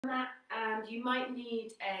that, and you might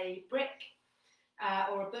need a brick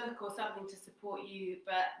or a book or something to support you,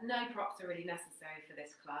 but no props are really necessary for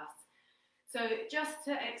this class. So just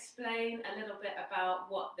to explain a little bit about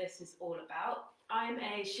what this is all about, I'm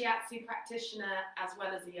a shiatsu practitioner as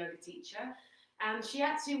well as a yoga teacher, and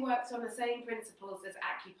shiatsu works on the same principles as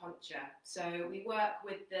acupuncture. So we work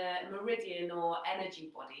with the meridian or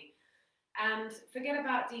energy body. And forget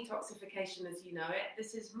about detoxification as you know it.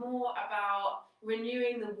 This is more about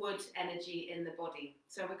renewing the wood energy in the body.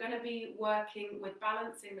 So we're going to be working with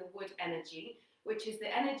balancing the wood energy, which is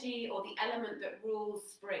the energy or the element that rules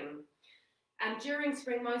spring. And during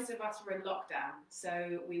spring, most of us were in lockdown,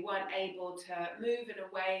 so we weren't able to move in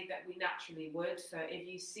a way that we naturally would. So if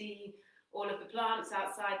you see all of the plants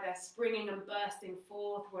outside, they're springing and bursting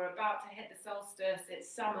forth. We're about to hit the solstice.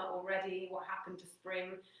 It's summer already. What happened to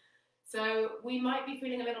spring? So we might be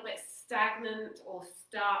feeling a little bit stagnant or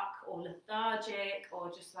stuck or lethargic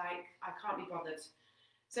or just like, I can't be bothered.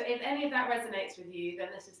 So if any of that resonates with you, then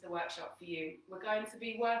this is the workshop for you. We're going to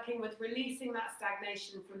be working with releasing that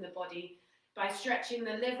stagnation from the body by stretching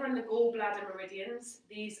the liver and the gall bladder meridians.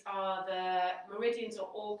 These are the meridians or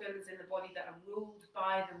organs in the body that are ruled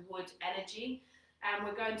by the wood energy. And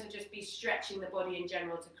we're going to just be stretching the body in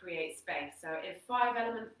general to create space. So if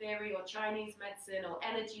 5-element theory or Chinese medicine or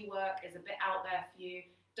energy work is a bit out there for you,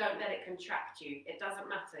 don't let it contract you. It doesn't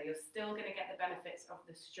matter. You're still going to get the benefits of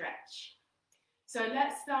the stretch. So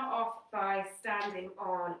let's start off by standing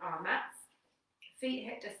on our mats, feet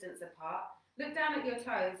hip distance apart. Look down at your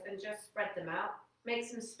toes and just spread them out. Make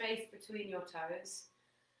some space between your toes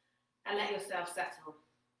and let yourself settle.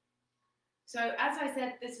 So as I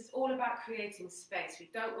said, this is all about creating space. We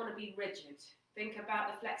don't want to be rigid. Think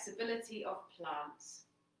about the flexibility of plants.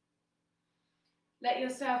 Let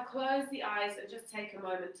yourself close the eyes and just take a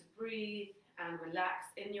moment to breathe and relax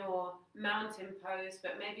in your mountain pose,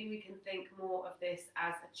 but maybe we can think more of this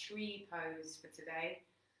as a tree pose for today.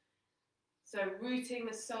 So rooting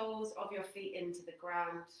the soles of your feet into the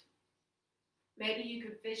ground. Maybe you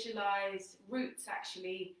could visualize roots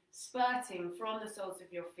actually spurting from the soles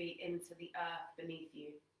of your feet into the earth beneath you,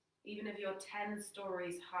 even if you're 10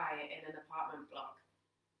 stories high in an apartment block.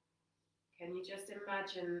 Can you just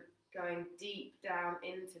imagine going deep down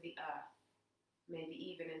into the earth, maybe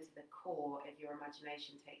even into the core if your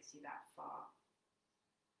imagination takes you that far?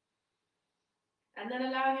 And then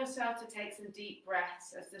allowing yourself to take some deep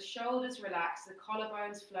breaths as the shoulders relax, the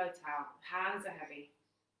collarbones float out, hands are heavy.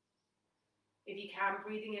 If you can,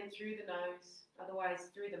 breathing in through the nose,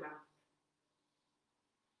 otherwise through the mouth.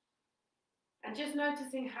 And just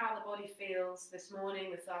noticing how the body feels this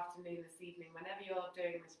morning, this afternoon, this evening, whenever you're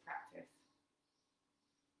doing this practice.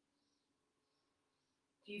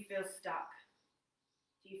 Do you feel stuck?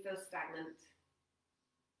 Do you feel stagnant?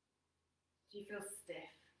 Do you feel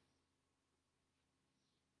stiff?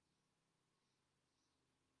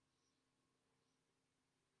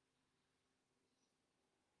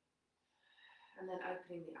 And then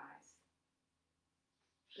opening the eyes.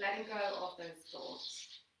 Letting go of those thoughts.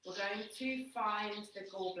 We're going to find the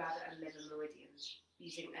gallbladder and liver meridians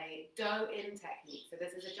using a do-in technique. So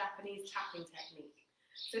this is a Japanese tapping technique.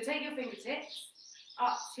 So take your fingertips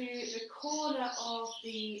up to the corner of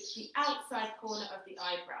the outside corner of the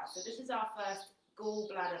eyebrow. So this is our first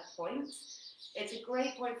gallbladder point. It's a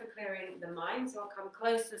great point for clearing the mind. So I'll come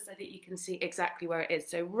closer so that you can see exactly where it is.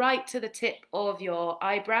 So right to the tip of your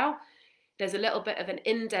eyebrow. There's a little bit of an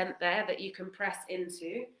indent there that you can press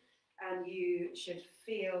into, and you should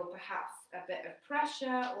feel perhaps a bit of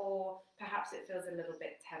pressure, or perhaps it feels a little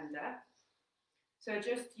bit tender. So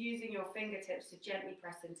just using your fingertips to gently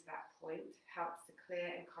press into that point helps to clear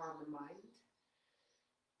and calm the mind.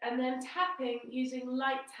 And then tapping using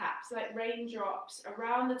light taps like raindrops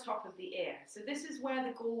around the top of the ear. So this is where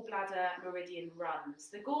the gallbladder meridian runs.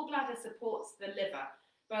 The gallbladder supports the liver,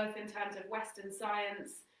 both in terms of Western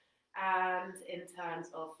science and in terms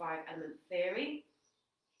of 5-element theory.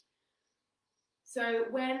 So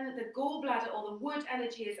when the gallbladder or the wood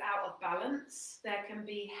energy is out of balance, there can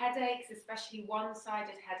be headaches, especially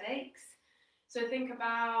one-sided headaches. So think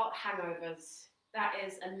about hangovers. That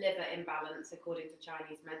is a liver imbalance according to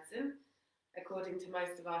Chinese medicine, according to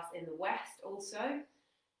most of us in the West also.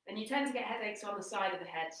 And you tend to get headaches on the side of the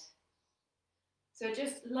head. So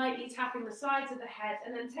just lightly tapping the sides of the head,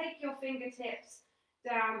 and then take your fingertips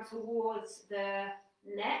down towards the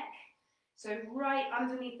neck. So right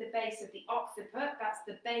underneath the base of the occiput, that's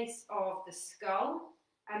the base of the skull,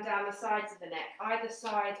 and down the sides of the neck, either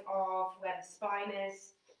side of where the spine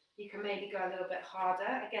is. You can maybe go a little bit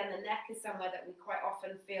harder. Again, the neck is somewhere that we quite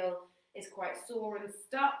often feel is quite sore and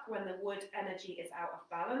stuck when the wood energy is out of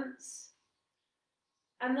balance.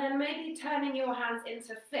 And then maybe turning your hands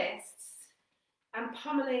into fists and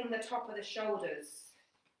pummeling the top of the shoulders.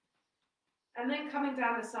 And then coming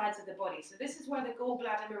down the sides of the body. So this is where the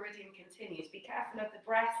gallbladder meridian continues. Be careful of the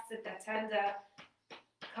breasts if they're tender.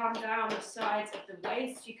 Come down the sides of the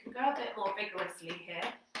waist. You can go a bit more vigorously here.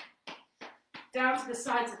 Down to the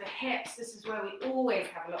sides of the hips. This is where we always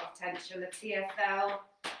have a lot of tension. The TFL.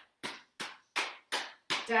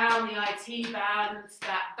 Down the IT band.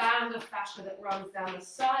 That band of fascia that runs down the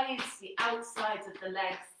sides, the outsides of the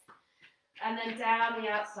legs. And then down the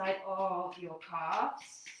outside of your calves.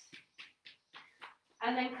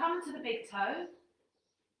 And then come to the big toe.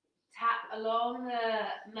 Tap along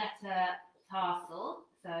the metatarsal,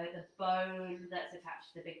 so the bone that's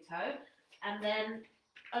attached to the big toe. And then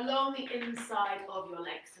along the inside of your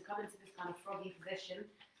legs. So come into this kind of froggy position,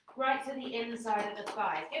 right to the inside of the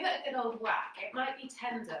thighs. Give it a good old whack. It might be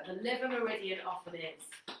tender. The liver meridian often is.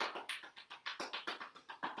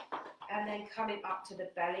 And then coming up to the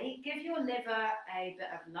belly. Give your liver a bit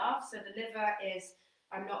of love. So the liver is,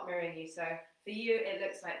 I'm not mirroring you, so for you it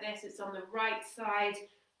looks like this. It's on the right side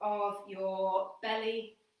of your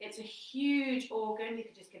belly. It's a huge organ. You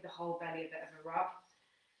could just give the whole belly a bit of a rub.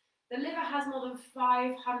 The liver has more than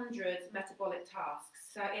 500 metabolic tasks,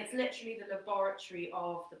 so it's literally the laboratory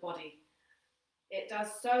of the body. It does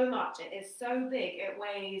so much. It is so big. It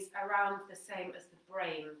weighs around the same as the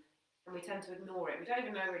brain, and we tend to ignore it. We don't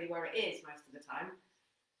even know really where it is most of the time.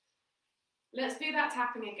 Let's do that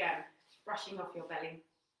tapping again, brushing off your belly.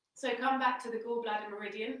 So come back to the gallbladder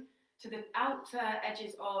meridian, to the outer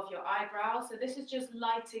edges of your eyebrows. So this is just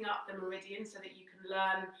lighting up the meridian so that you can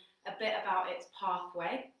learn a bit about its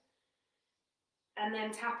pathway. And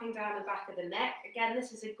then tapping down the back of the neck. Again,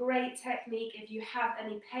 this is a great technique if you have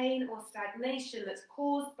any pain or stagnation that's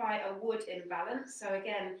caused by a wood imbalance. So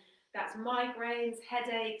again, that's migraines,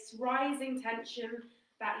 headaches, rising tension,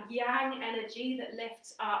 that yang energy that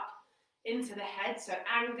lifts up into the head. So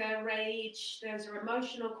anger, rage, those are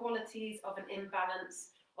emotional qualities of an imbalance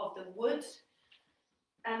of the wood.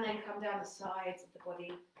 And then come down the sides of the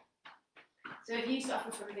body. So if you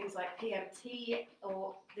suffer from things like PMT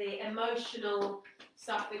or the emotional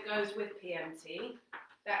stuff that goes with PMT,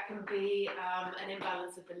 that can be an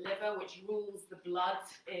imbalance of the liver, which rules the blood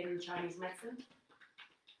in Chinese medicine.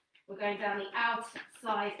 We're going down the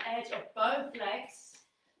outside edge of both legs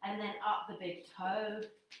and then up the big toe,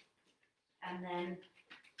 and then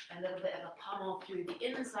a little bit of a pummel through the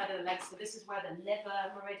inside of the legs. So this is where the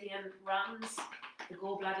liver meridian runs. The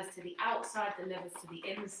gallbladder's to the outside, the liver's to the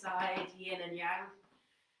inside, yin and yang.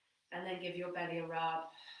 And then give your belly a rub,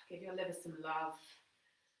 give your liver some love.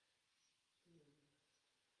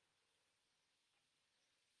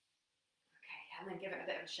 Okay, and then give it a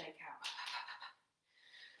bit of a shake out.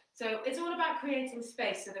 So it's all about creating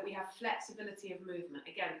space so that we have flexibility of movement.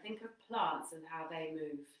 Again, think of plants and how they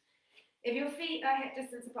move. If your feet are hip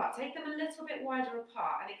distance apart, take them a little bit wider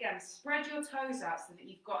apart. And again, spread your toes out so that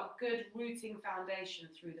you've got a good rooting foundation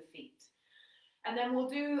through the feet. And then we'll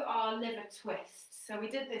do our liver twist. So we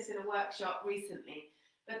did this in a workshop recently,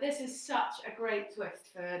 but this is such a great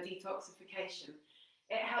twist for detoxification.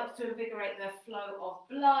 It helps to invigorate the flow of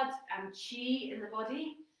blood and chi in the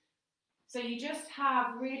body. So you just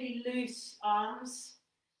have really loose arms.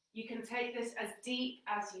 You can take this as deep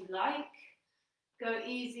as you like. Go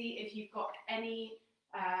easy if you've got any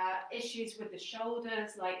issues with the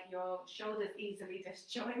shoulders, like your shoulders easily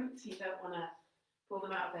disjoint. You don't want to pull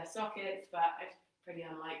them out of their sockets, but it's pretty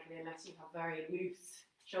unlikely unless you have very loose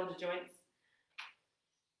shoulder joints.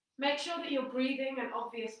 Make sure that you're breathing an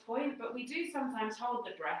obvious point, but we do sometimes hold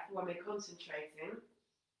the breath when we're concentrating.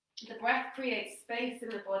 The breath creates space in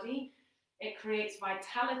the body. It creates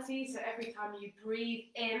vitality, so every time you breathe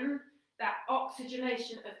in, that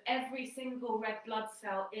oxygenation of every single red blood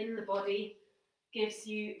cell in the body gives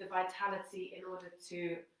you the vitality in order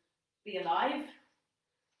to be alive.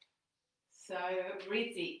 So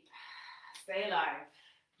breathe deep, stay alive.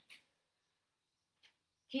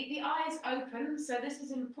 Keep the eyes open. So this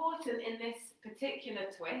is important in this particular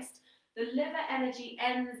twist. The liver energy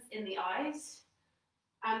ends in the eyes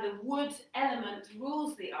and the wood element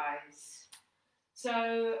rules the eyes.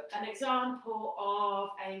 So an example of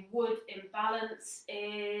a wood imbalance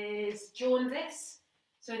is jaundice.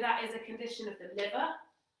 So that is a condition of the liver.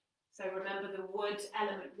 So remember, the wood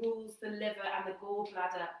element rules the liver and the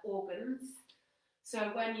gallbladder organs.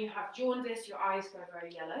 So when you have jaundice, your eyes go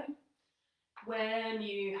very yellow. When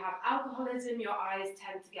you have alcoholism, your eyes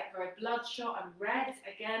tend to get very bloodshot and red.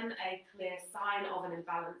 Again, a clear sign of an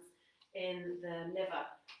imbalance in the liver.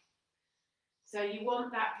 So you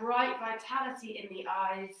want that bright vitality in the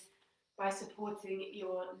eyes by supporting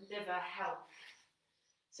your liver health.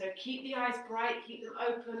 So keep the eyes bright, keep them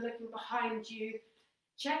open, looking behind you.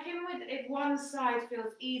 Check in with if one side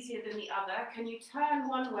feels easier than the other. Can you turn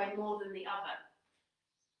one way more than the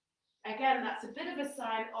other? Again, that's a bit of a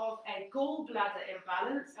sign of a gallbladder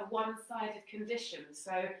imbalance, a one-sided condition.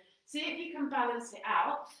 So see if you can balance it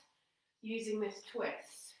out using this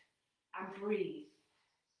twist and breathe.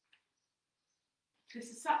 This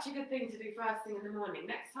is such a good thing to do first thing in the morning.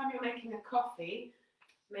 Next time you're making a coffee,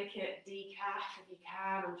 make it decaf if you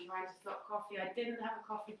can. I'm trying to stop coffee. I didn't have a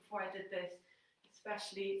coffee before I did this,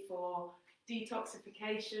 especially for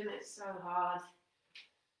detoxification. It's so hard.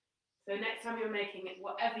 So next time you're making it,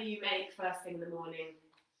 whatever you make first thing in the morning,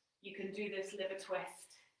 you can do this liver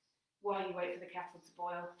twist while you wait for the kettle to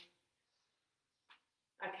boil.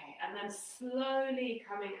 Okay, and then slowly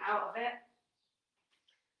coming out of it.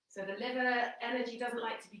 So the liver energy doesn't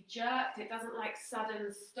like to be jerked, it doesn't like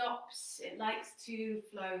sudden stops, it likes to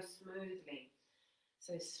flow smoothly.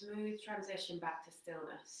 So smooth transition back to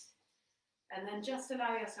stillness. And then just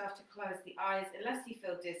allow yourself to close the eyes unless you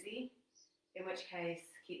feel dizzy, in which case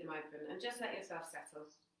keep them open and just let yourself settle.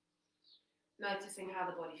 Noticing how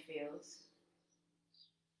the body feels.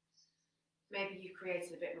 Maybe you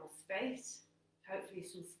created a bit more space, hopefully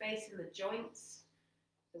some space in the joints.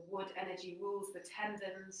 The wood energy rules the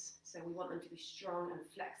tendons, so we want them to be strong and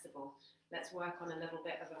flexible. Let's work on a little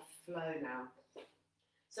bit of a flow now.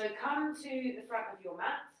 So come to the front of your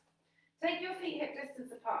mat. Take your feet hip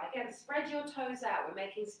distance apart. Again, spread your toes out. We're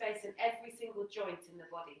making space in every single joint in the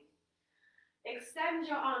body. Extend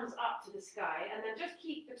your arms up to the sky, and then just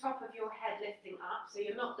keep the top of your head lifting up, so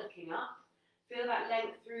you're not looking up. Feel that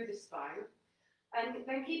length through the spine. And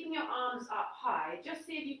then keeping your arms up high, just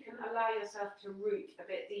see if you can allow yourself to root a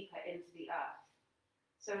bit deeper into the earth.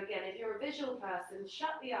 So again, if you're a visual person,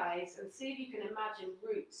 shut the eyes and see if you can imagine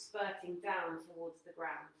roots spurting down towards the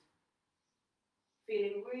ground.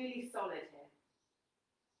 Feeling really solid here.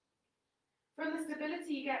 From the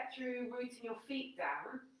stability you get through rooting your feet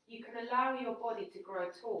down, you can allow your body to grow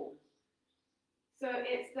tall. So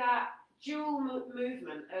it's that dual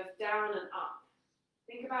movement of down and up.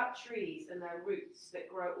 Think about trees and their roots that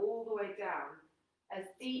grow all the way down, as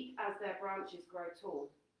deep as their branches grow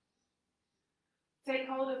tall. Take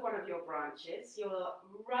hold of one of your branches, your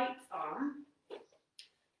right arm,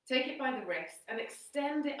 take it by the wrist and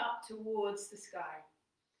extend it up towards the sky.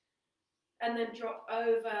 And then drop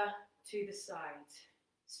over to the side,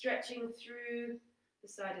 stretching through the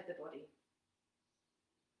side of the body.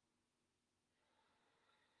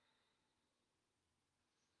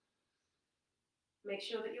 Make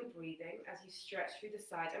sure that you're breathing as you stretch through the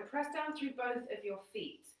side and press down through both of your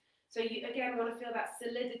feet. So you again want to feel that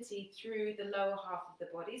solidity through the lower half of the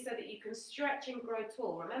body so that you can stretch and grow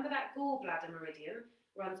tall. Remember that gallbladder meridian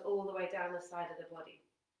runs all the way down the side of the body.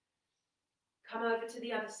 Come over to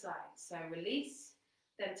the other side. So release,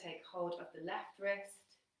 then take hold of the left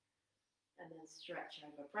wrist and then stretch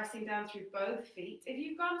over, pressing down through both feet. If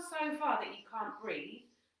you've gone so far that you can't breathe,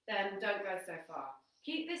 then don't go so far.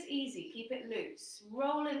 Keep this easy, keep it loose.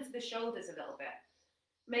 Roll into the shoulders a little bit.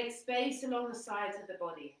 Make space along the sides of the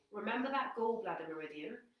body. Remember that gallbladder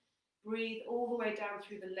meridian. Breathe all the way down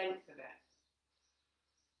through the length of it.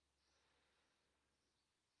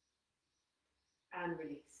 And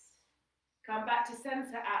release. Come back to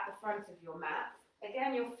center at the front of your mat.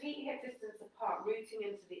 Again, your feet hip distance apart, rooting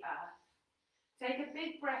into the earth. Take a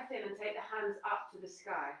big breath in and take the hands up to the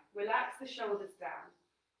sky. Relax the shoulders down.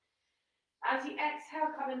 As you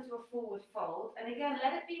exhale, come into a forward fold, and again,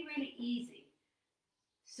 let it be really easy.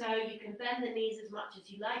 So you can bend the knees as much as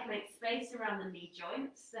you like, make space around the knee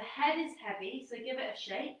joints. The head is heavy, so give it a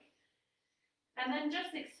shake. And then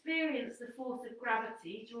just experience the force of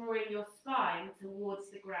gravity drawing your spine towards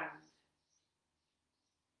the ground.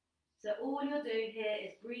 So all you're doing here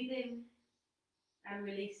is breathing and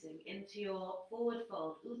releasing into your forward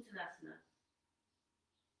fold, Uttanasana.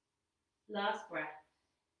 Last breath.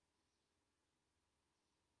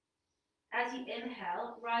 As you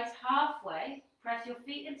inhale, rise halfway, press your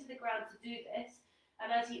feet into the ground to do this, and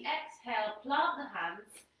as you exhale, plant the hands,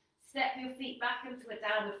 step your feet back into a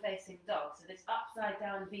downward facing dog, so this upside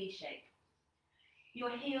down V shape.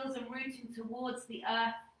 Your heels are rooting towards the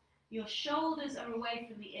earth, your shoulders are away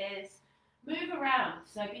from the ears. Move around,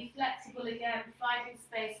 so be flexible again, finding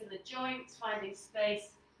space in the joints, finding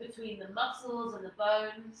space between the muscles and the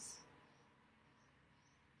bones.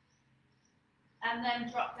 And then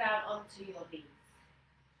drop down onto your knees.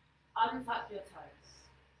 Untuck your toes.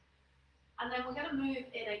 And then we're going to move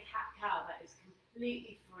in a cat-cow that is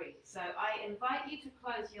completely free. So I invite you to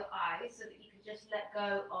close your eyes so that you can just let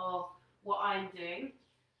go of what I'm doing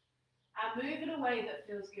and move in a way that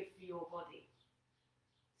feels good for your body.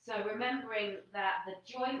 So remembering that the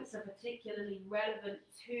joints are particularly relevant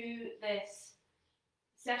to this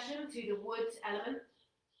session, to the wood element.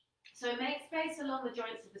 So make space along the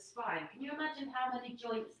joints of the spine. Can you imagine how many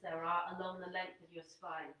joints there are along the length of your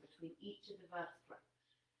spine between each of the vertebrae?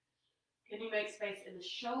 Can you make space in the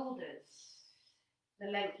shoulders, the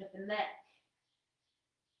length of the neck?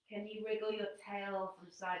 Can you wriggle your tail from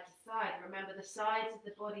side to side? Remember, the sides of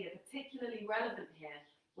the body are particularly relevant here,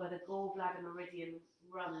 where the gallbladder meridian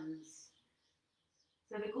runs.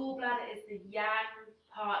 So the gallbladder is the yang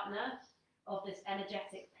partner of this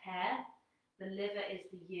energetic pair. The liver is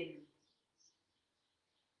the yin.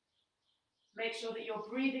 Make sure that you're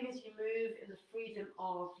breathing as you move in the freedom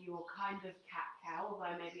of your kind of cat-cow,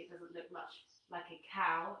 although maybe it doesn't look much like a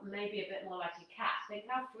cow, maybe a bit more like a cat. Think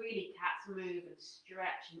how freely cats move and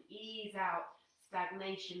stretch and ease out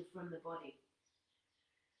stagnation from the body.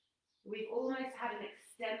 We've almost had an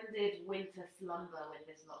extended winter slumber with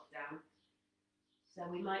this lockdown,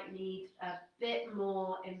 so we might need a bit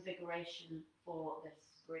more invigoration for this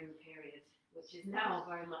spring period, which is now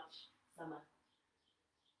very much summer.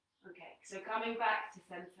 Okay, so coming back to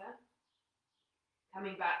center,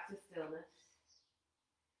 coming back to stillness.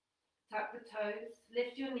 Tuck the toes,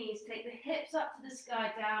 lift your knees, take the hips up to the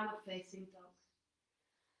sky, downward facing dog.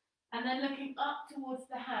 And then looking up towards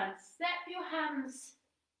the hands, step your hands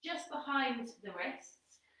just behind the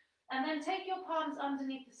wrists, and then take your palms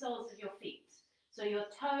underneath the soles of your feet. So your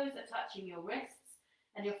toes are touching your wrists,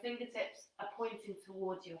 and your fingertips are pointing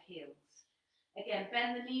towards your heels. Again,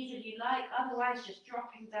 bend the knees if you like, otherwise just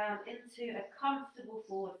dropping down into a comfortable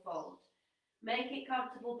forward fold. Make it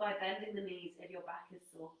comfortable by bending the knees if your back is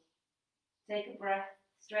sore. Take a breath,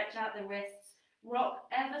 stretch out the wrists, rock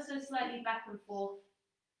ever so slightly back and forth.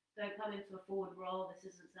 Don't come into a forward roll,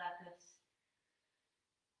 this isn't circus.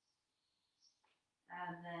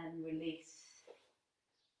 And then release.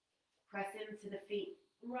 Press into the feet,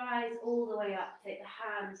 rise all the way up, take the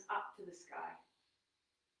hands up to the sky.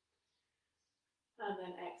 And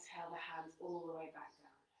then exhale the hands all the way back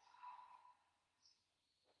down.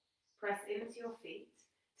 Press into your feet.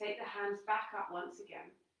 Take the hands back up once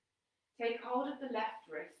again. Take hold of the left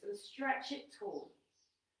wrist and stretch it tall.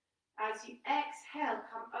 As you exhale,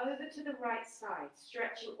 come over to the right side,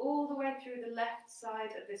 stretching all the way through the left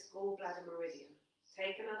side of this gallbladder meridian.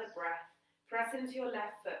 Take another breath. Press into your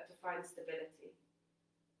left foot to find stability.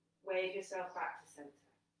 Wave yourself back to center.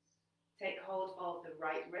 Take hold of the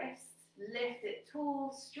right wrist. Lift it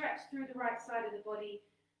tall, stretch through the right side of the body,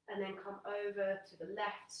 and then come over to the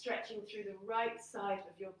left, stretching through the right side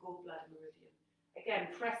of your gallbladder meridian.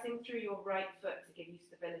 Again, pressing through your right foot to give you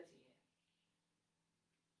stability here.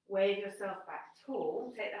 Wave yourself back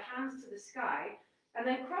tall, take the hands to the sky, and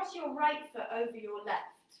then cross your right foot over your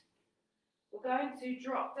left. We're going to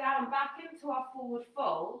drop down back into our forward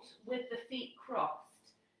fold with the feet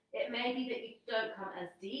crossed. It may be that you don't come as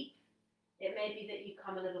deep. It may be that you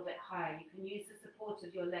come a little bit higher. You can use the support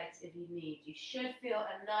of your legs if you need. You should feel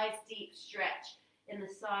a nice deep stretch in the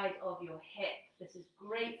side of your hip. This is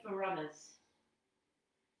great for runners.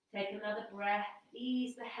 Take another breath.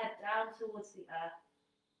 Ease the head down towards the earth.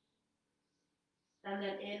 And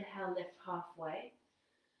then inhale, lift halfway.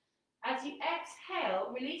 As you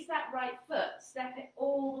exhale, release that right foot. Step it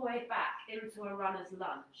all the way back into a runner's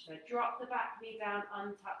lunge. So drop the back knee down,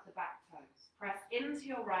 untuck the back toes. Press into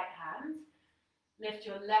your right hand. Lift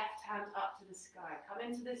your left hand up to the sky. Come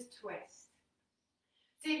into this twist.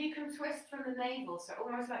 See if you can twist from the navel, so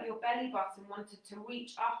almost like your belly button wanted to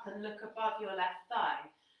reach up and look above your left thigh.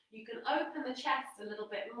 You can open the chest a little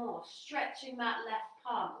bit more, stretching that left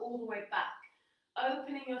palm all the way back,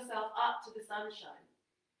 opening yourself up to the sunshine.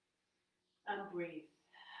 And breathe.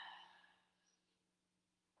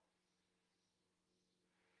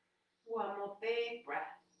 One more big breath.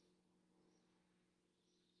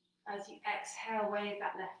 As you exhale, wave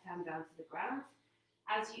that left hand down to the ground.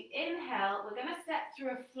 As you inhale, we're going to step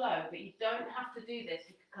through a flow, but you don't have to do this.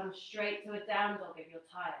 You can come straight to a down dog if you're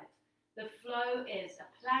tired. The flow is a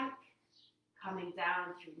plank, coming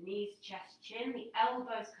down through knees, chest, chin. The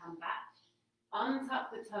elbows come back. Untuck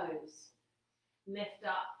the toes. Lift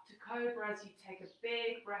up to cobra as you take a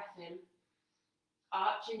big breath in,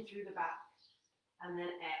 arching through the back, and then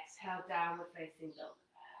exhale, downward facing dog.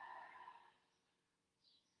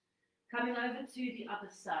 Coming over to the other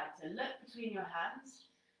side, so look between your hands,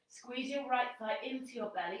 squeeze your right thigh into your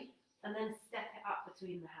belly, and then step it up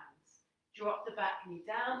between the hands. Drop the back knee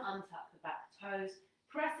down, untuck the back toes,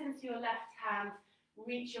 press into your left hand,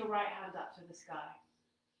 reach your right hand up to the sky.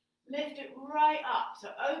 Lift it right up, so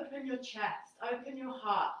open your chest, open your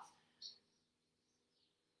heart.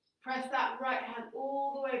 Press that right hand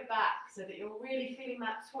all the way back so that you're really feeling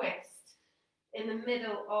that twist in the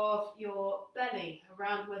middle of your belly,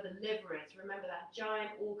 around where the liver is. Remember that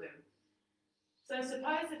giant organ. So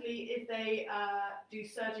supposedly if they do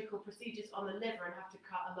surgical procedures on the liver and have to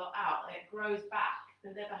cut a lot out, it grows back. The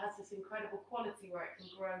liver has this incredible quality where it can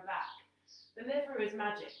grow back. The liver is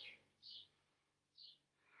magic.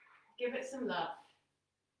 Give it some love.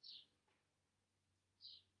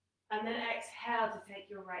 And then exhale to take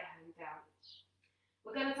your right hand down.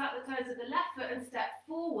 We're going to tuck the toes of the left foot and step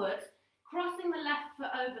forward, crossing the left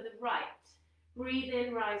foot over the right. Breathe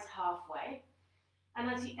in, rise halfway. And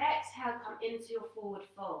as you exhale, come into your forward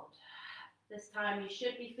fold. This time you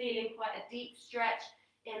should be feeling quite a deep stretch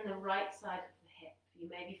in the right side of the hip. You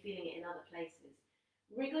may be feeling it in other places.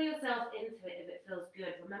 Wriggle yourself into it if it feels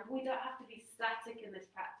good. Remember, we don't have to be static in this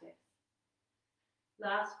practice.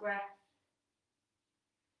 Last breath.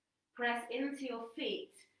 Press into your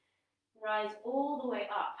feet. Rise all the way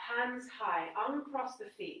up, hands high. Uncross the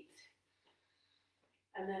feet.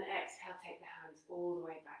 And then exhale, take the hands all the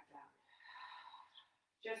way back down.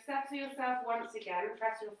 Just settle yourself once again.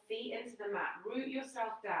 Press your feet into the mat. Root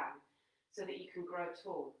yourself down so that you can grow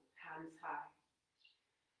tall. Hands high.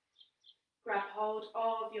 Grab hold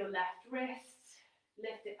of your left wrist.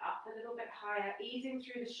 Lift it up a little bit higher, easing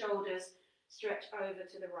through the shoulders. Stretch over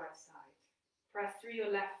to the right side. Press through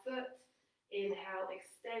your left foot. Inhale,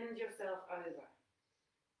 extend yourself over.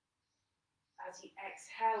 As you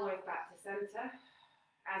exhale, wave back to center.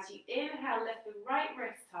 As you inhale, lift the right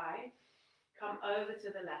wrist high. Come over to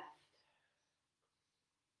the left.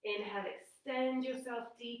 Inhale, extend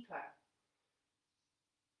yourself deeper.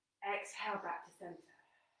 Exhale, back to center.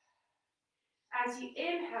 As you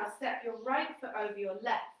inhale, step your right foot over your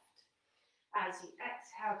left. As you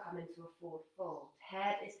exhale, come into a forward fold.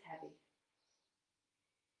 Head is heavy.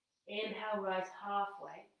 Inhale, rise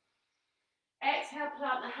halfway. Exhale,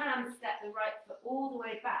 plant the hands, step the right foot all the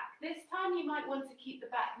way back. This time you might want to keep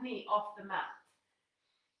the back knee off the mat.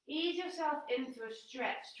 Ease yourself into a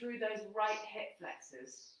stretch through those right hip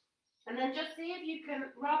flexors. And then just see if you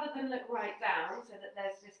can, rather than look right down, so that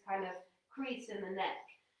there's this kind of crease in the neck,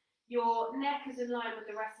 your neck is in line with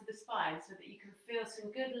the rest of the spine so that you can feel some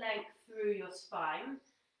good length through your spine.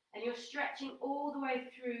 And you're stretching all the way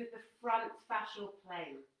through the front fascial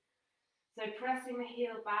plane. So pressing the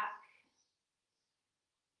heel back,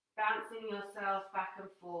 bouncing yourself back and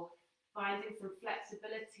forth, finding some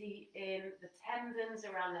flexibility in the tendons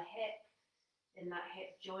around the hip, in that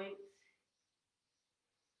hip joint.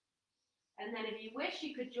 And then if you wish,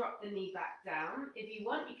 you could drop the knee back down. If you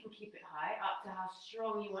want, you can keep it high, up to how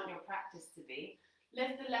strong you want your practice to be.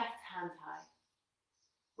 Lift the left hand high.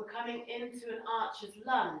 We're coming into an archer's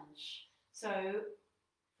lunge. So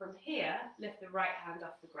from here, lift the right hand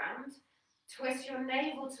off the ground. Twist your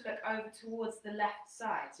navel to look over towards the left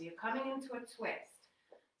side. So you're coming into a twist.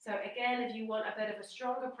 So again, if you want a bit of a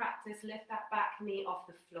stronger practice, lift that back knee off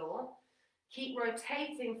the floor. Keep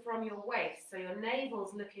rotating from your waist. So your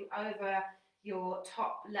navel's looking over your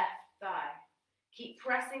top left thigh. Keep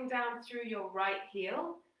pressing down through your right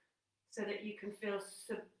heel so that you can feel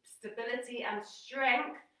stability and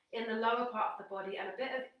strength in the lower part of the body and a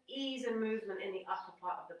bit of ease and movement in the upper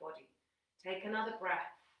part of the body. Take another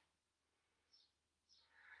breath.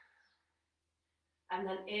 And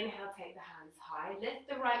then inhale, take the hands high. Lift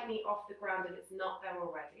the right knee off the ground if it's not there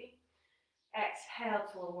already. Exhale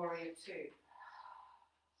to a warrior two.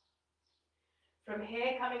 From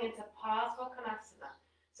here, coming into Parsvakonasana.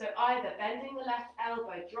 So either bending the left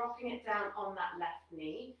elbow, dropping it down on that left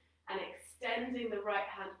knee, and extending the right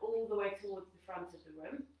hand all the way towards the front of the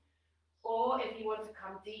room. Or if you want to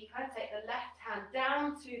come deeper, take the left hand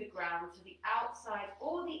down to the ground, to the outside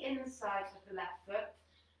or the inside of the left foot.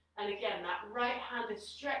 And again, that right hand is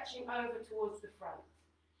stretching over towards the front.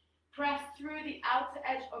 Press through the outer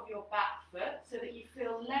edge of your back foot so that you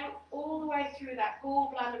feel length all the way through that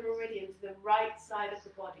gallbladder meridian to the right side of the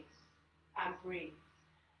body. And breathe.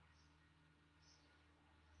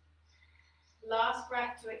 Last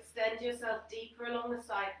breath to extend yourself deeper along the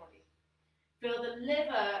side body. Feel the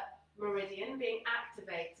liver meridian being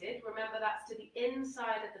activated. Remember, that's to the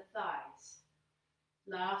inside of the thighs.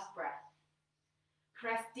 Last breath.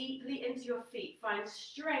 Press deeply into your feet. Find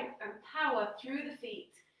strength and power through the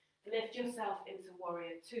feet. Lift yourself into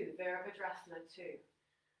warrior two, Virabhadrasana 2.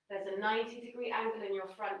 There's a 90-degree angle in your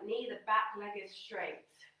front knee. The back leg is straight.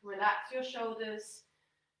 Relax your shoulders.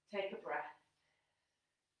 Take a breath.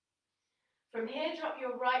 From here, drop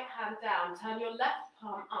your right hand down. Turn your left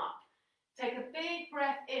palm up. Take a big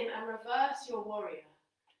breath in and reverse your warrior.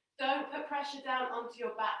 Don't put pressure down onto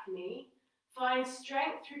your back knee. Find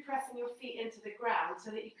strength through pressing your feet into the ground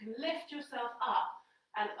so that you can lift yourself up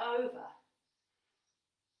and over.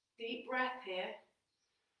 Deep breath here.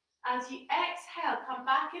 As you exhale, come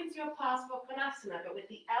back into your Parsvakonasana, but with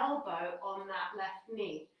the elbow on that left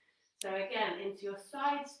knee. So again, into your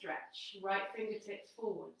side stretch, right fingertips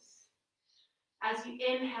forwards. As you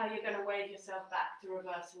inhale, you're going to wave yourself back to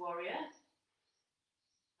reverse warrior.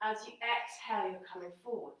 As you exhale, you're coming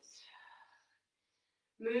forwards.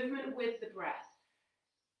 Movement with the breath.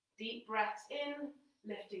 Deep breaths in,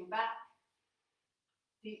 lifting back.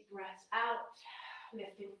 Deep breaths out,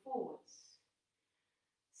 lifting forwards.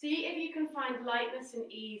 See if you can find lightness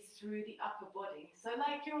and ease through the upper body. So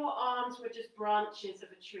like your arms were just branches of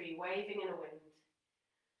a tree waving in a wind.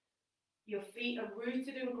 Your feet are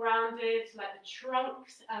rooted and grounded like the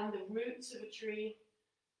trunks and the roots of a tree.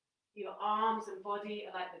 Your arms and body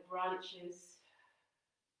are like the branches.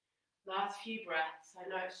 Last few breaths. I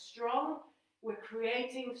know it's strong. We're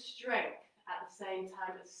creating strength at the same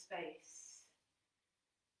time as space.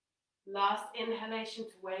 Last inhalation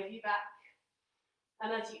to wave you back.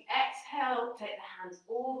 And as you exhale, take the hands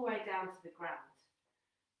all the way down to the ground.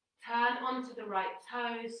 Turn onto the right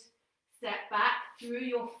toes. Step back through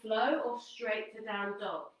your flow or straight to down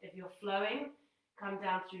dog. If you're flowing, come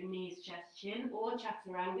down through knees, chest, chin, or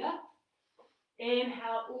chaturanga.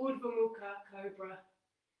 Inhale, Urdhva Mukha, cobra.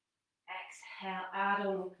 Exhale,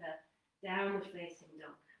 Adho Mukha, downward facing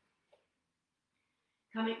dog.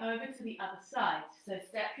 Coming over to the other side. So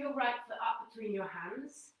step your right foot up between your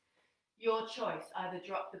hands. Your choice, either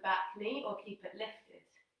drop the back knee or keep it lifted.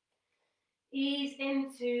 Ease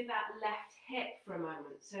into that left hip for a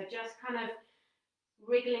moment. So just kind of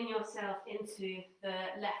wriggling yourself into the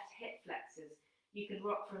left hip flexors. You could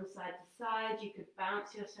rock from side to side. You could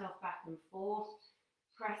bounce yourself back and forth,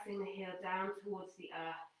 pressing the heel down towards the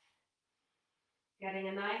earth. Getting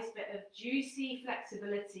a nice bit of juicy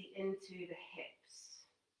flexibility into the hips.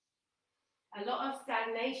 A lot of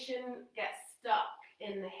stagnation gets stuck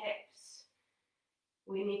in the hips.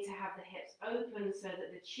 We need to have the hips open so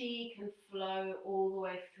that the chi can flow all the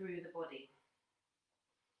way through the body.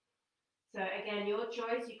 So again, your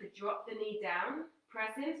choice, you could drop the knee down,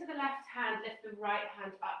 press into the left hand, lift the right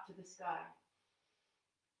hand up to the sky.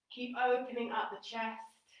 Keep opening up the chest.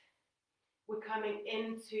 We're coming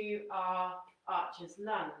into our archer's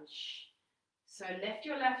lunge. So lift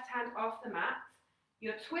your left hand off the mat.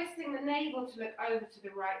 You're twisting the navel to look over to the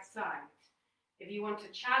right side. If you want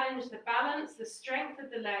to challenge the balance, the strength of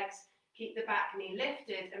the legs, keep the back knee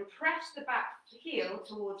lifted and press the back heel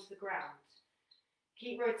towards the ground.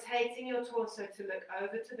 Keep rotating your torso to look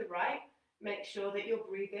over to the right. Make sure that you're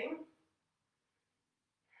breathing.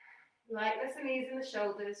 Lightness and ease in the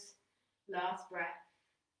shoulders. Last breath.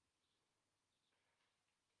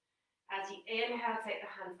 As you inhale, take the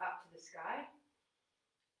hands up to the sky.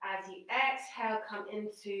 As you exhale, come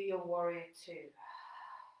into your warrior two.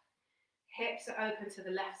 Hips are open to the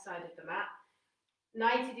left side of the mat.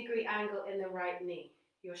 90-degree angle in the right knee.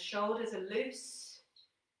 Your shoulders are loose.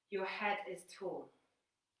 Your head is tall.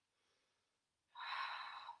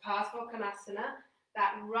 Parsvakonasana.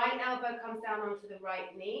 That right elbow comes down onto the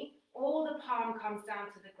right knee, or the palm comes down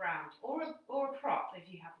to the ground, or a prop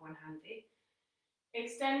if you have one handy.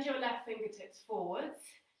 Extend your left fingertips forwards.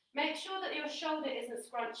 Make sure that your shoulder isn't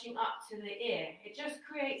scrunching up to the ear. It just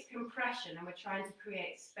creates compression and we're trying to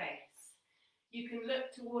create space. You can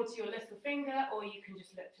look towards your little finger or you can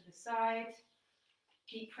just look to the side.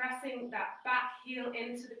 Keep pressing that back heel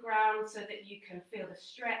into the ground so that you can feel the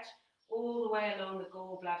stretch all the way along the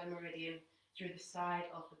gallbladder meridian through the side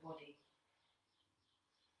of the body.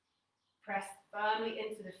 Press firmly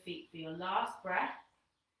into the feet for your last breath.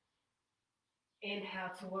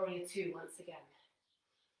 Inhale to warrior two once again.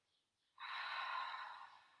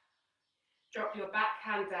 Drop your back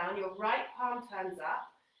hand down, your right palm turns up.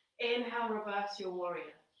 Inhale, reverse your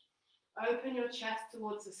warrior. Open your chest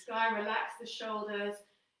towards the sky, relax the shoulders.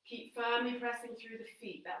 Keep firmly pressing through the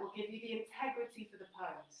feet. That will give you the integrity for the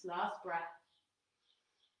pose. Last breath.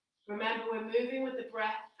 Remember, we're moving with the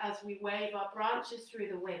breath as we wave our branches through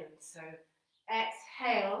the wind. So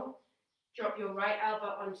exhale, drop your right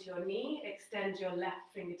elbow onto your knee, extend your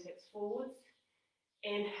left fingertips forwards.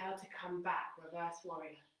 Inhale to come back, reverse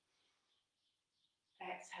warrior.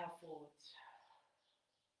 Exhale forwards.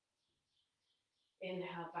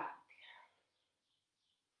 Inhale back.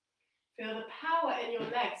 Feel the power in your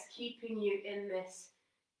legs keeping you in this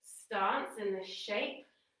stance, in this shape,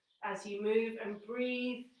 as you move and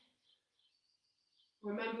breathe.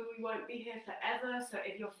 Remember, we won't be here forever, so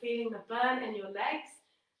if you're feeling the burn in your legs,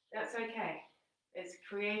 that's okay. It's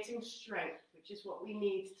creating strength, which is what we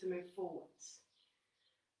need to move forwards.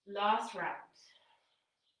 Last round.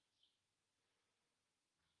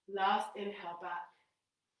 Last inhale back.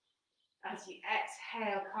 As you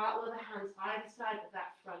exhale, cartwheel the hands either side of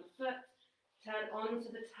that front foot. Turn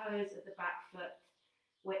onto the toes of the back foot.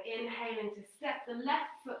 We're inhaling to step the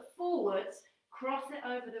left foot forwards, cross it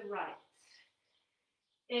over the right.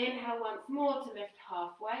 Inhale once more to lift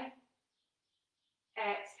halfway.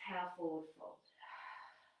 Exhale, forward fold.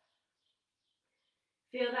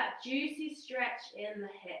 Feel that juicy stretch in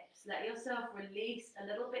the hips. Let yourself release a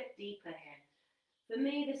little bit deeper here. For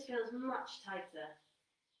me, this feels much tighter.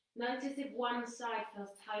 Notice if one side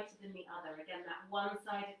feels tighter than the other. Again, that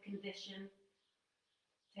one-sided condition.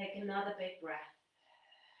 Take another big breath.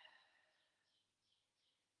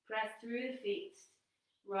 Press through the feet.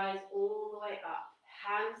 Rise all the way up.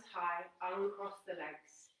 Hands high, uncross the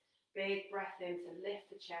legs. Big breath in to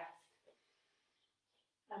lift the chest.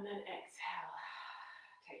 And then exhale.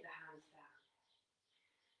 Take the hands down.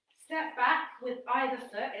 Step back with either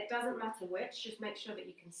foot. It doesn't matter which. Just make sure that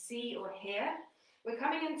you can see or hear. We're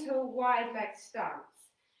coming into a wide leg stance.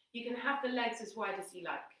 You can have the legs as wide as you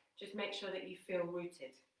like. Just make sure that you feel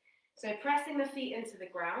rooted. So pressing the feet into the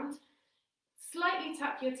ground. Slightly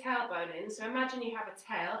tuck your tailbone in. So imagine you have a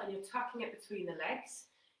tail and you're tucking it between the legs.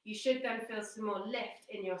 You should then feel some more lift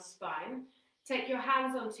in your spine. Take your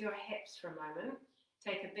hands onto your hips for a moment.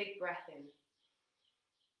 Take a big breath in.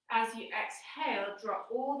 As you exhale, drop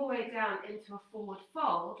all the way down into a forward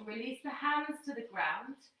fold. Release the hands to the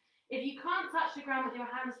ground. If you can't touch the ground with your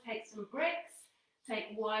hands, take some bricks.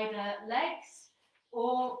 Take wider legs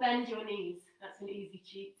or bend your knees. That's an easy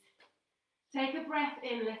cheat. Take a breath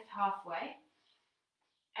in, lift halfway.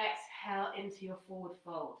 Exhale into your forward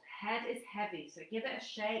fold. Head is heavy, so give it a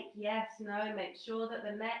shake. Yes, no, make sure that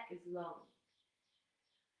the neck is long.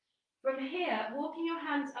 From here, walking your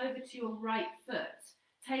hands over to your right foot,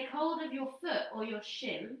 take hold of your foot or your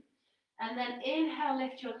shin, and then inhale,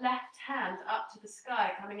 lift your left hand up to the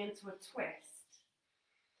sky, coming into a twist.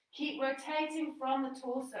 Keep rotating from the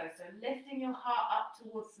torso, so lifting your heart up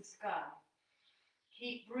towards the sky.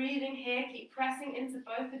 Keep breathing here, keep pressing into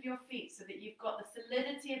both of your feet so that you've got the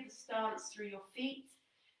solidity of the stance through your feet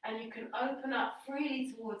and you can open up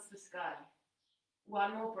freely towards the sky.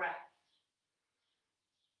 One more breath.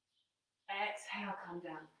 Exhale, come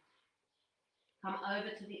down. Come over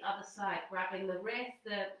to the other side, grabbing the wrist,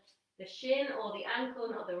 the shin or the ankle,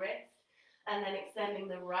 not the wrist, and then extending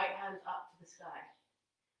the right hand up to the sky.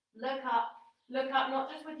 Look up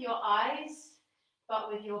not just with your eyes,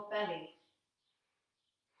 but with your belly.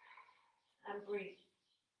 And breathe.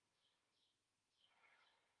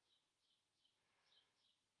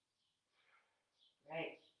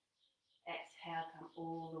 Great. Exhale, come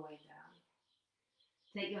all the way down.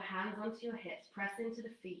 Take your hands onto your hips, press into the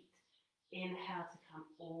feet. Inhale to come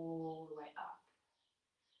all the way up.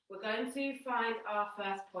 We're going to find our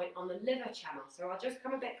first point on the liver channel. So I'll just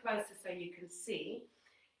come a bit closer so you can see.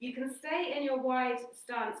 You can stay in your wide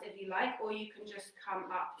stance if you like, or you can just come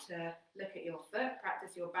up to look at your foot,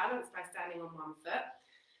 practice your balance by standing on one foot.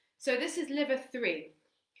 So this is liver 3.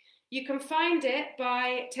 You can find it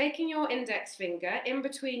by taking your index finger in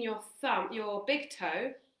between your thumb, your big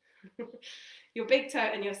toe, your big toe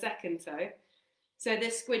and your second toe. So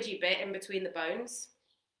this squidgy bit in between the bones.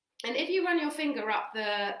 And if you run your finger up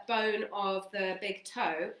the bone of the big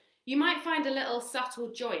toe, you might find a little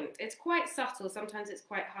subtle joint. It's quite subtle, sometimes it's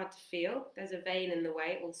quite hard to feel. There's a vein in the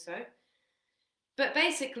way also. But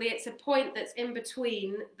basically it's a point that's in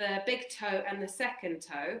between the big toe and the second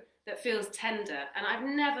toe that feels tender. And I've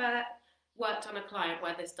never worked on a client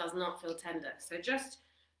where this does not feel tender. So just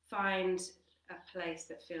find a place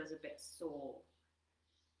that feels a bit sore.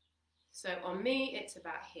 So on me, it's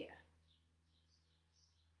about here.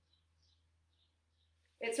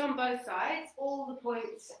 It's on both sides. All the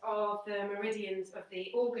points of the meridians, of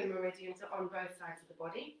the organ meridians, are on both sides of the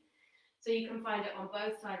body. So you can find it on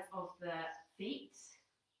both sides of the feet.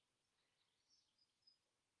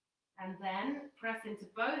 And then press into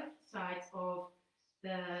both sides of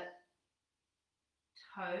the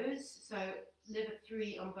toes. So liver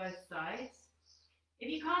 3 on both sides.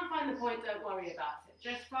 If you can't find the point, don't worry about it.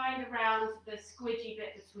 Just find around the squidgy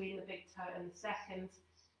bit between the big toe and the second,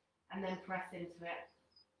 and then press into it.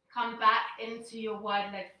 Come back into your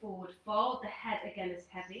wide leg forward fold. The head again is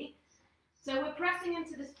heavy. So we're pressing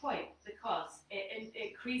into this point because it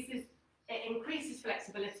increases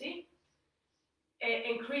flexibility.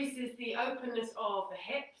 It increases the openness of the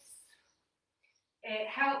hips. It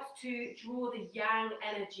helps to draw the yang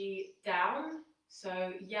energy down.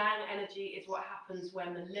 So yang energy is what happens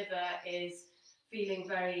when the liver is feeling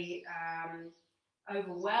very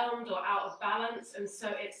overwhelmed or out of balance, and so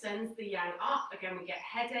it sends the yang up. Again, we get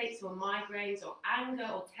headaches or migraines or anger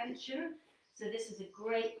or tension. So this is a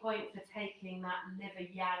great point for taking that liver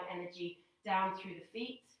yang energy down through the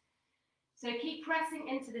feet. So keep pressing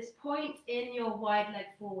into this point in your wide leg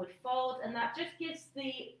forward fold, and that just gives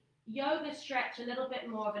the yoga stretch a little bit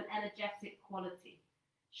more of an energetic quality.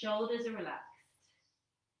 Shoulders are relaxed.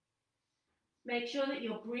 Make sure that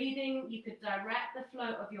you're breathing. You could direct the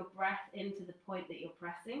flow of your breath into the point that you're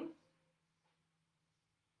pressing.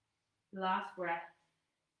 Last breath.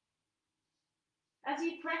 As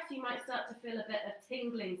you press, you might start to feel a bit of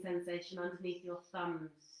tingling sensation underneath your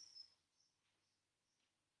thumbs.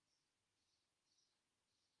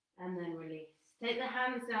 And then release. Take the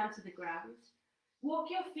hands down to the ground.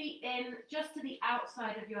 Walk your feet in just to the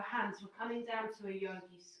outside of your hands. We're coming down to a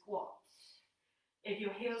yogi squat. If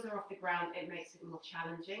your heels are off the ground, it makes it more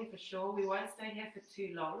challenging for sure. We won't stay here for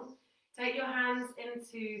too long. Take your hands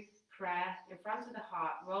into prayer in front of the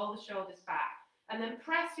heart. Roll the shoulders back. And then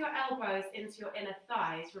press your elbows into your inner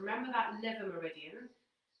thighs. Remember that liver meridian.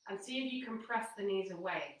 And see if you can press the knees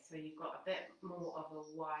away. So you've got a bit more of a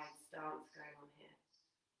wide stance going on here.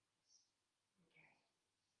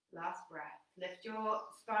 Okay. Last breath. Lift your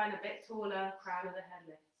spine a bit taller. Crown of the head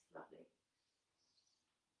lifts. Lovely.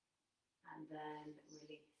 And then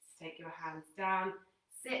release. Take your hands down,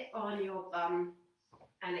 sit on your bum,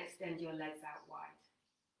 and extend your legs out wide.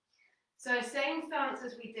 So same stance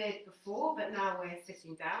as we did before, but now we're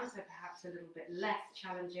sitting down, so perhaps a little bit less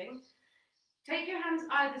challenging. Take your hands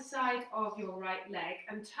either side of your right leg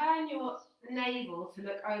and turn your navel to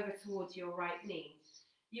look over towards your right knee.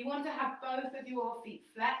 You want to have both of your feet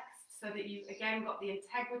flexed so that you've again got the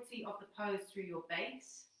integrity of the pose through your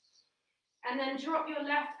base. And then drop your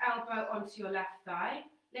left elbow onto your left thigh.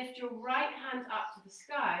 Lift your right hand up to the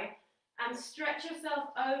sky and stretch yourself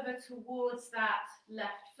over towards that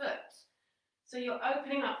left foot. So you're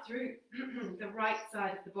opening up through the right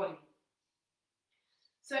side of the body.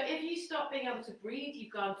 So if you stop being able to breathe,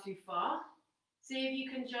 you've gone too far. See if you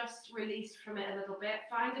can just release from it a little bit.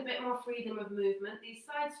 Find a bit more freedom of movement. These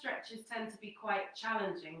side stretches tend to be quite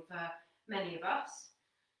challenging for many of us.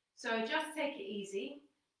 So just take it easy.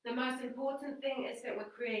 The most important thing is that we're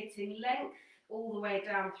creating length all the way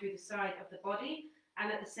down through the side of the body,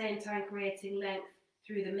 and at the same time creating length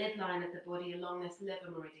through the midline of the body along this liver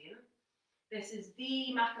meridian. This is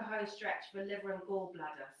the Makaho stretch for liver and gall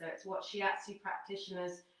bladder. So it's what shiatsu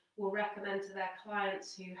practitioners will recommend to their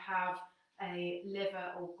clients who have a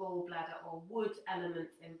liver or gall bladder or wood element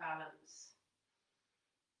imbalance.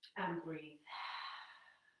 And breathe.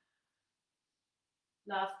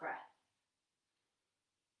 Last breath.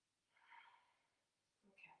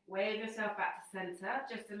 Wave yourself back to center,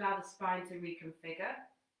 just allow the spine to reconfigure,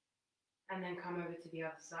 and then come over to the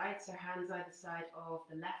other side. So hands either side of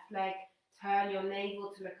the left leg, turn your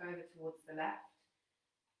navel to look over towards the left,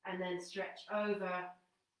 and then stretch over,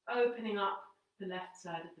 opening up the left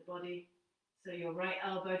side of the body. So your right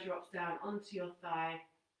elbow drops down onto your thigh,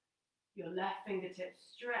 your left fingertips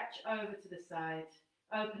stretch over to the side,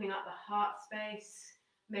 opening up the heart space,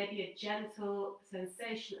 maybe a gentle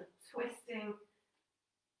sensation of twisting.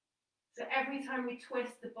 So every time we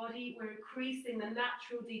twist the body, we're increasing the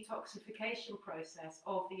natural detoxification process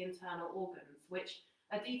of the internal organs, which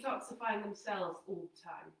are detoxifying themselves all the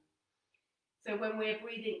time. So when we're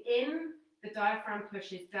breathing in, the diaphragm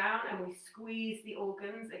pushes down and we squeeze the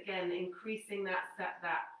organs, again, increasing that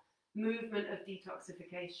movement of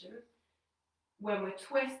detoxification. When we're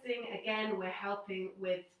twisting, again, we're helping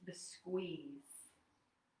with the squeeze.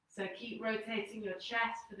 So keep rotating your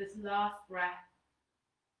chest for this last breath.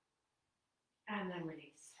 And then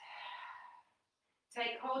release.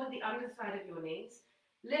 Take hold of the underside of your knees,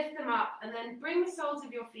 lift them up, and then bring the soles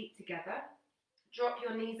of your feet together. Drop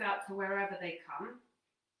your knees out to wherever they come.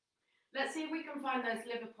 Let's see if we can find those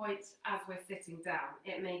liver points as we're sitting down.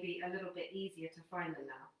 It may be a little bit easier to find them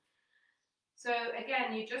now. So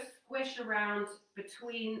again, you just squish around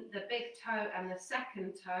between the big toe and the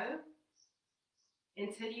second toe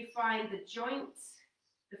until you find the joint,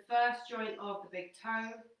 the first joint of the big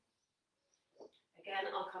toe.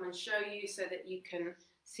 Again, I'll come and show you so that you can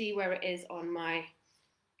see where it is on my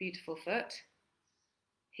beautiful foot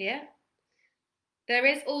here. There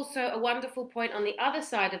is also a wonderful point on the other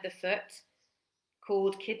side of the foot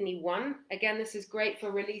called kidney 1. Again, this is great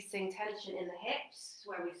for releasing tension in the hips,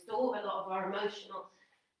 where we store a lot of our emotional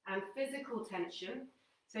and physical tension.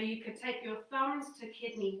 So you could take your thumbs to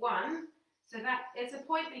kidney 1. So that it's a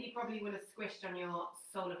point that you probably would have squished on your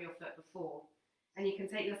sole of your foot before. And you can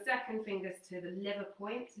take your second fingers to the liver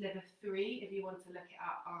point, liver 3, if you want to look it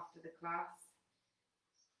up after the class.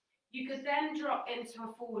 You could then drop into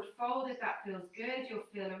a forward fold if that feels good. You'll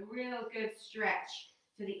feel a real good stretch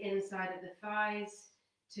to the inside of the thighs,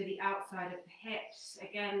 to the outside of the hips.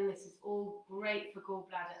 Again, this is all great for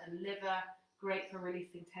gallbladder and liver, great for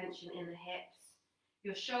releasing tension in the hips.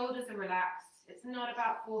 Your shoulders are relaxed. It's not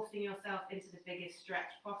about forcing yourself into the biggest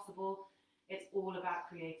stretch possible. It's all about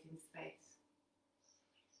creating space.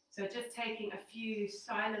 So just taking a few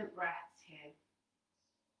silent breaths here.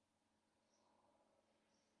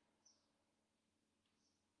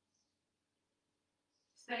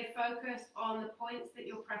 Stay focused on the points that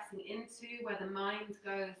you're pressing into. Where the mind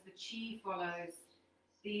goes, the chi follows.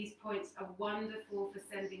 These points are wonderful for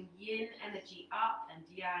sending yin energy up and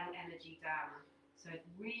yang energy down. So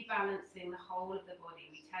rebalancing the whole of the body.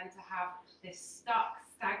 We tend to have this stuck,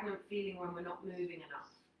 stagnant feeling when we're not moving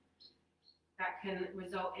enough. That can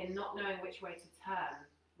result in not knowing which way to turn,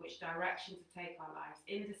 which direction to take our lives.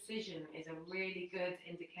 Indecision is a really good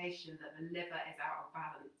indication that the liver is out of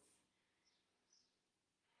balance.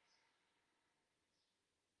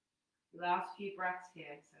 Last few breaths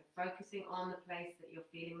here, so focusing on the place that you're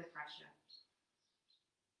feeling the pressure.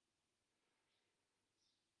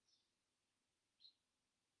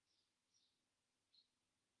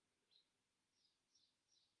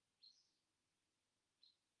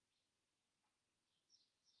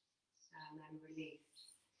 And then release.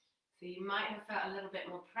 So you might have felt a little bit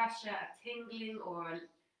more pressure, a tingling or a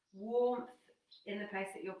warmth in the place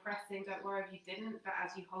that you're pressing. Don't worry if you didn't, but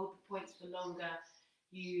as you hold the points for longer,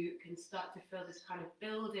 you can start to feel this kind of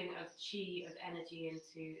building of chi, of energy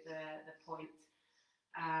into the point.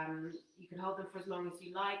 You can hold them for as long as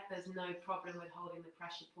you like. There's no problem with holding the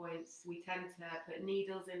pressure points. We tend to put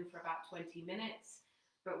needles in for about 20 minutes,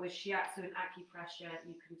 but with shiatsu and acupressure,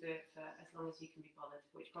 you can do it for as long as you can be bothered,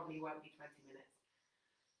 which probably won't be 20 minutes.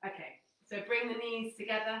 Okay, so bring the knees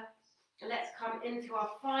together. Let's come into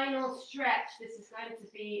our final stretch. This is going to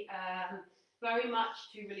be very much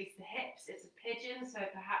to release the hips. It's a pigeon, so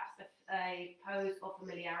perhaps a pose of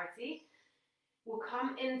familiarity. We'll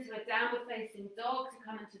come into a downward facing dog to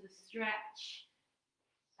come into the stretch.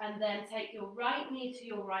 And then take your right knee to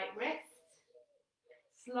your right wrist.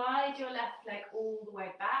 Slide your left leg all the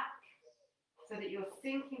way back so that you're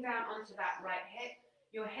sinking down onto that right hip.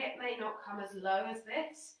 Your hip may not come as low as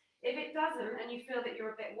this. If it doesn't and you feel that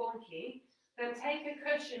you're a bit wonky, then take a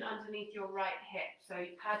cushion underneath your right hip so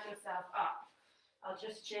you pad yourself up. I'll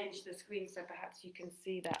just change the screen so perhaps you can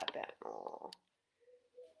see that a bit more.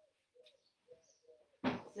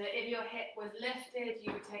 So if your hip was lifted,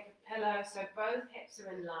 you would take a pillow so both hips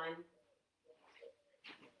are in line.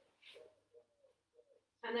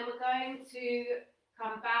 And then we're going to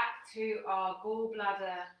come back to our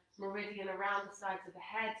gallbladder meridian around the sides of the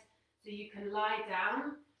head. So you can lie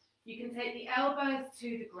down. You can take the elbows to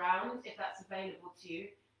the ground if that's available to you.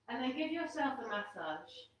 And then give yourself a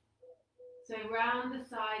massage. So round the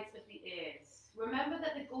sides of the ears. Remember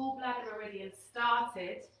that the gallbladder meridian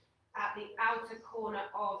started at the outer corner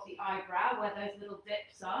of the eyebrow where those little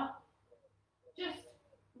dips are. Just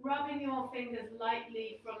rubbing your fingers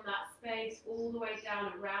lightly from that space all the way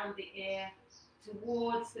down around the ear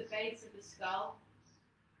towards the base of the skull.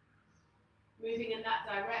 Moving in that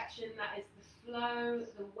direction, that is the flow,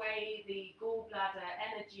 the way the gallbladder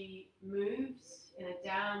energy moves in a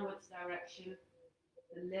downwards direction.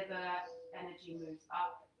 The liver energy moves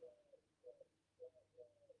up.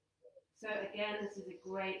 So again, this is a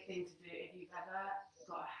great thing to do if you've ever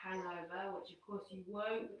got a hangover, which of course you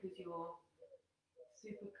won't because you're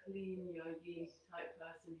super clean yogi type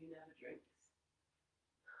person who never drinks.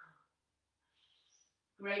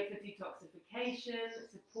 Great for detoxification,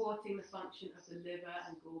 supporting the function of the liver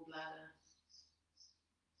and gallbladder.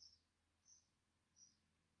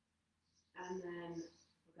 And then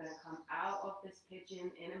we're going to come out of this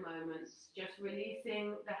pigeon in a moment, just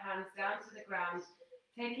releasing the hands down to the ground,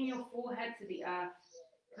 taking your forehead to the earth,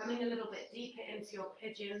 coming a little bit deeper into your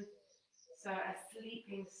pigeon, so a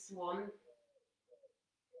sleeping swan.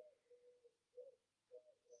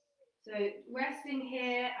 So resting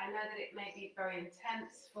here, I know that it may be very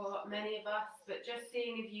intense for many of us, but just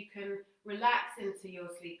seeing if you can relax into your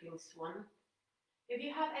sleeping swan. If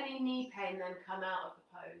you have any knee pain, then come out of the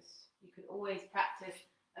pose. You can always practice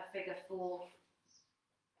a figure four.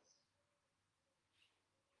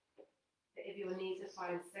 But if your knees are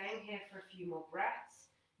fine, staying here for a few more breaths.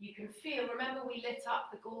 You can feel, remember we lit up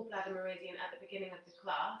the gallbladder meridian at the beginning of the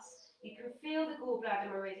class. You can feel the gallbladder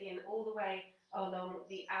meridian all the way along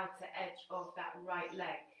the outer edge of that right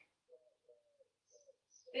leg.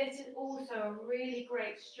 This is also a really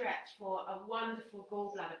great stretch for a wonderful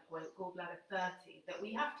gallbladder point, gallbladder 30, that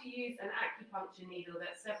we have to use an acupuncture needle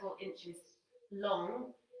that's several inches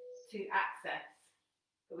long to access.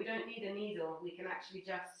 But we don't need a needle. We can actually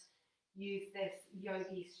just use this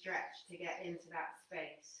yogi stretch to get into that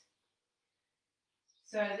space.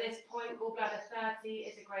 So this point, gallbladder 30,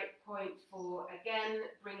 is a great point for, again,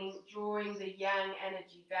 drawing the yang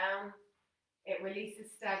energy down. It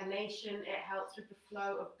releases stagnation. It helps with the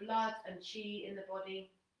flow of blood and qi in the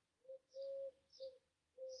body.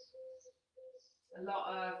 A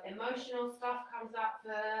lot of emotional stuff comes up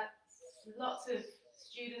for lots of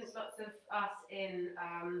students, lots of us in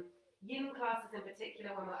yin classes in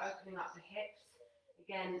particular, when we're opening up the hips.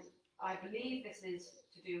 Again, I believe this is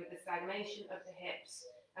to do with the stagnation of the hips,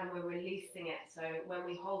 and we're releasing it. So when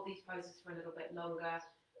we hold these poses for a little bit longer,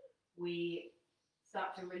 we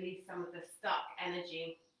start to release some of the stuck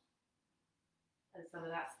energy, and some of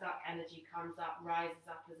that stuck energy comes up, rises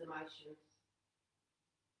up as emotion.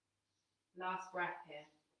 Last breath here.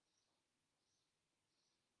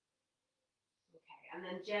 Okay, and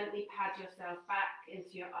then gently pad yourself back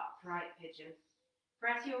into your upright pigeon.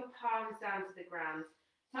 Press your palms down to the ground.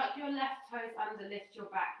 Tuck your left toes under, lift your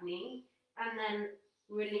back knee, and then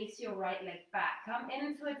release your right leg back. Come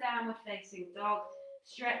into a downward facing dog.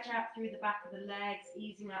 Stretch out through the back of the legs,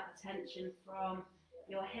 easing out the tension from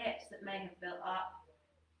your hips that may have built up.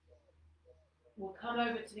 We'll come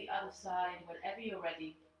over to the other side whenever you're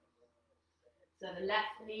ready. So the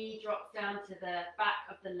left knee drops down to the back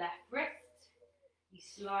of the left wrist. You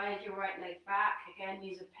slide your right leg back. Again,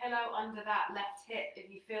 use a pillow under that left hip if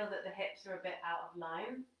you feel that the hips are a bit out of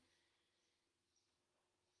line.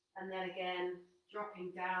 And then again, dropping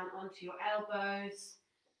down onto your elbows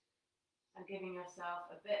and giving yourself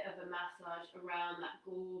a bit of a massage around that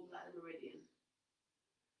gallbladder meridian.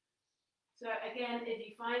 So again, if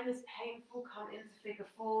you find this painful, come into figure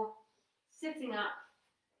 4. Sitting up,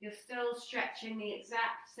 you're still stretching the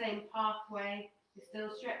exact same pathway. You're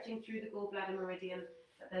still stretching through the gallbladder meridian,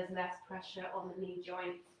 but there's less pressure on the knee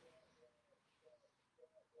joint.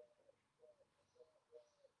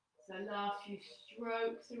 So last few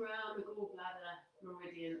strokes around the gallbladder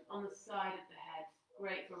meridian on the side of the head.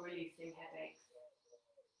 Great for releasing headaches.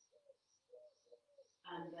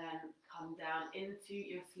 And then come down into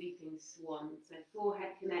your sleeping swan. So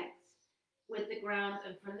forehead connects with the ground,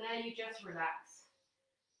 and from there you just relax.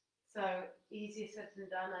 So easier said than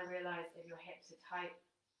done, I realise, if your hips are tight.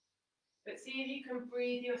 But see if you can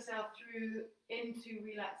breathe yourself through into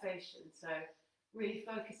relaxation. So really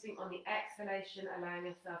focusing on the exhalation, allowing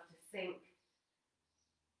yourself to sink.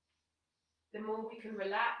 The more we can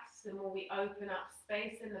relax, the more we open up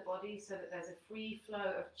space in the body so that there's a free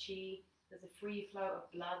flow of qi, there's a free flow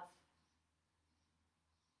of blood.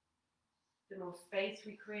 The more space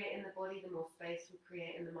we create in the body, the more space we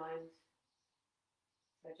create in the mind.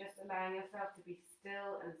 So just allowing yourself to be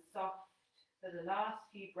still and soft for the last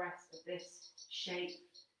few breaths of this shape.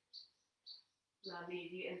 And I'll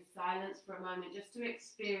leave you in silence for a moment just to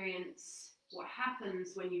experience what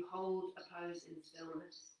happens when you hold a pose in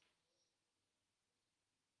stillness.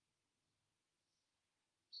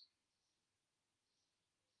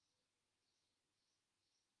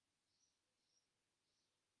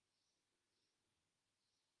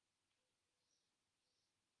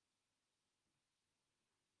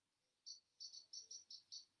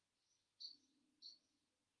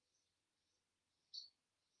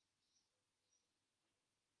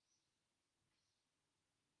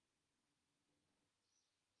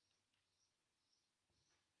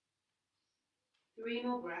 Three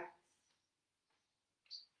more breaths.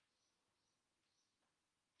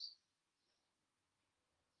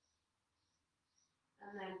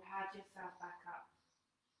 And then pad yourself back up.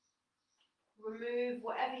 Remove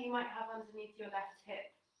whatever you might have underneath your left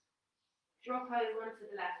hip. Drop over onto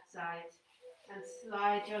the left side and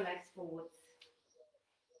slide your legs forwards.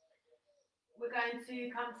 We're going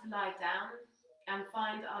to come to lie down and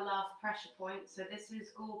find our last pressure point. So this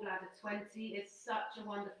is gallbladder 20. It's such a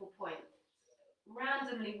wonderful point.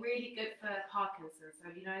 Randomly really good for Parkinson's. So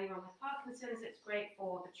if you know anyone with Parkinson's, it's great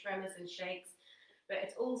for the tremors and shakes. But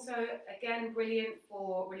it's also, again, brilliant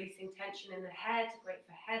for releasing tension in the head, great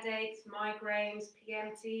for headaches, migraines,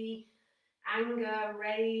 PMT, anger,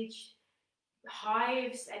 rage,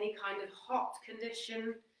 hives, any kind of hot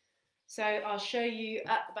condition. So I'll show you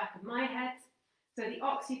at the back of my head. So the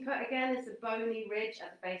occiput, again, is a bony ridge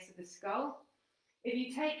at the base of the skull. If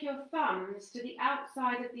you take your thumbs to the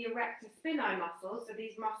outside of the erector spinae muscles, so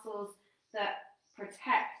these muscles that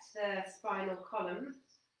protect the spinal column,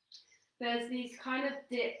 there's these kind of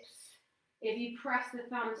dips. If you press the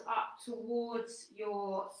thumbs up towards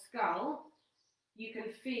your skull, you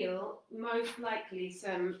can feel most likely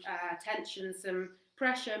some tension, some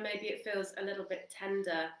pressure. Maybe it feels a little bit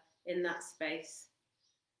tender in that space.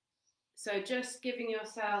 So just giving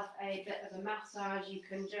yourself a bit of a massage, you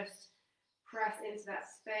can just press into that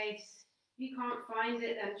space. If you can't find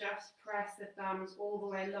it, then just press the thumbs all the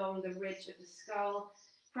way along the ridge of the skull,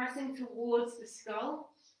 pressing towards the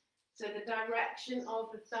skull. So the direction of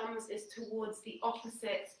the thumbs is towards the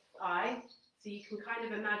opposite eye. So you can kind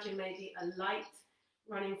of imagine maybe a light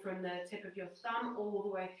running from the tip of your thumb all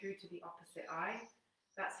the way through to the opposite eye.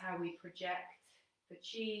 That's how we project the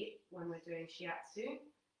chi when we're doing shiatsu.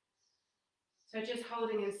 So just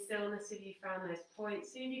holding in stillness if you found those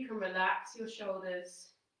points. See if you can relax your shoulders.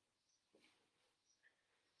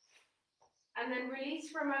 And then release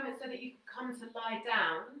for a moment so that you can come to lie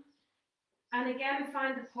down. And again,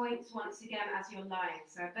 find the points once again as you're lying.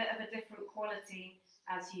 So a bit of a different quality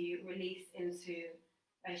as you release into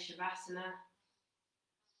a shavasana.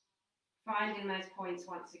 Finding those points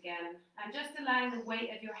once again. And just allowing the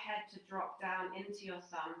weight of your head to drop down into your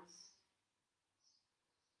thumbs.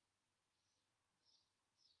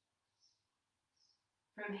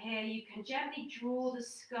 From here, you can gently draw the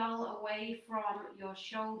skull away from your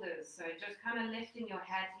shoulders. So just kind of lifting your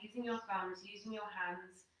head, using your thumbs, using your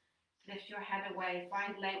hands. Lift your head away,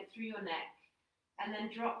 find length through your neck. And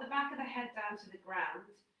then drop the back of the head down to the ground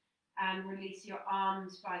and release your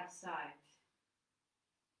arms by the side.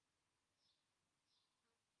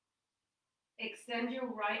 Extend your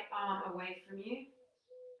right arm away from you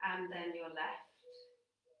and then your left.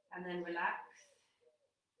 And then relax.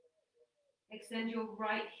 Extend your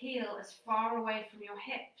right heel as far away from your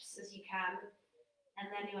hips as you can, and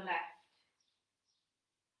then your left,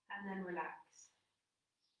 and then relax.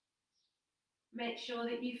 Make sure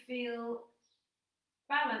that you feel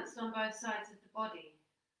balanced on both sides of the body.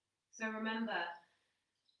 So remember,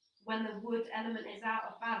 when the wood element is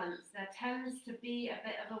out of balance, there tends to be a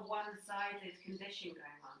bit of a one-sided condition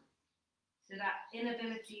going on. So that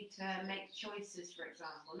inability to make choices, for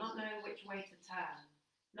example, not knowing which way to turn,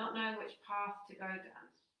 not knowing which path to go down.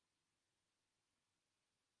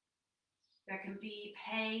 There can be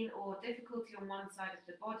pain or difficulty on one side of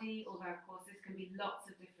the body, although of course this can be lots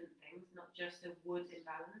of different things, not just a wood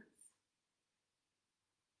imbalance.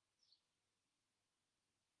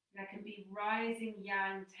 There can be rising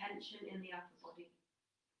yang tension in the upper body.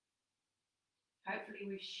 Hopefully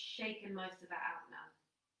we've shaken most of that out now.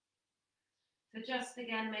 So just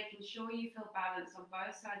again, making sure you feel balanced on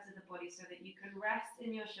both sides of the body so that you can rest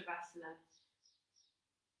in your shavasana.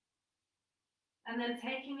 And then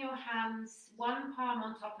taking your hands, one palm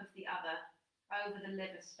on top of the other, over the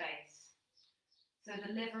liver space. So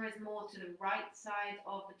the liver is more to the right side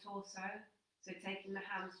of the torso. So taking the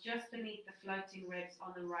hands just beneath the floating ribs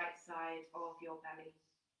on the right side of your belly.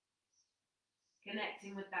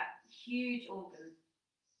 Connecting with that huge organ.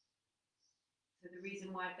 So the reason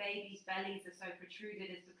why babies' bellies are so protruded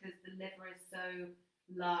is because the liver is so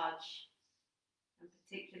large, and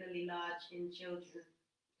particularly large in children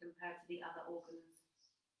compared to the other organs.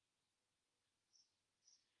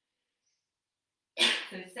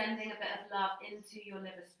 So sending a bit of love into your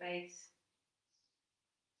liver space,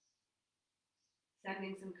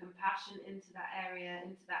 sending some compassion into that area,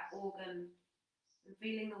 into that organ, and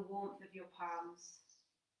feeling the warmth of your palms,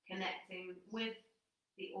 connecting with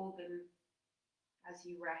the organ as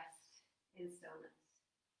you rest in stillness.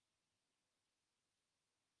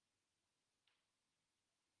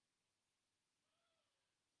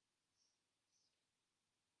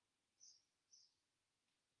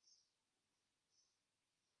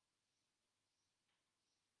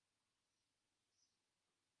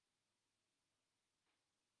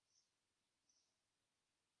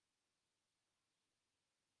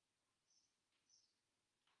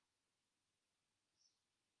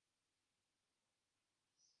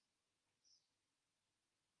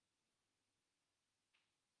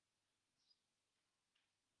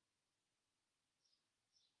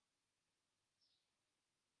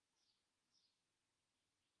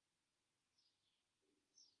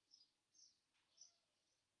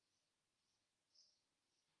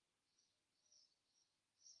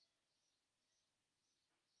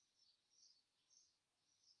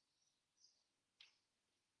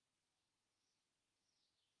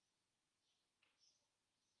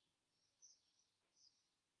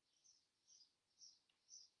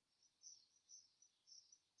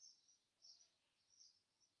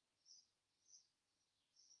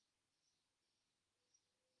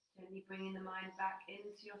 Gently bringing the mind back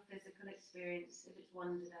into your physical experience if it's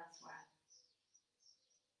wandered elsewhere.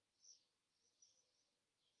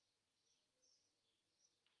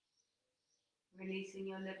 Releasing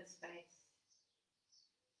your liver space.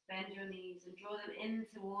 Bend your knees and draw them in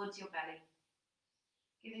towards your belly.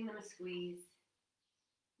 Giving them a squeeze.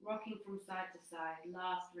 Rocking from side to side,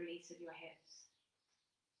 last release of your hips.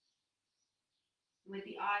 With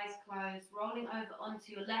the eyes closed, rolling over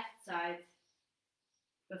onto your left side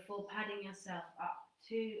before padding yourself up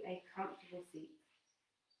to a comfortable seat.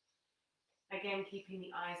 Again, keeping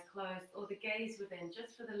the eyes closed or the gaze within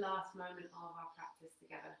just for the last moment of our practice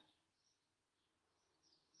together.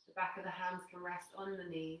 The back of the hands can rest on the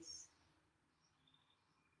knees.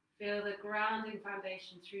 Feel the grounding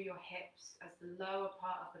foundation through your hips as the lower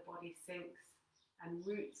part of the body sinks and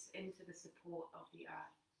roots into the support of the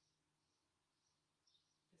earth.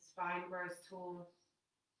 The spine grows tall,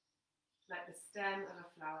 like the stem of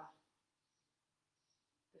a flower.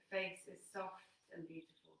 The face is soft and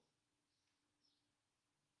beautiful.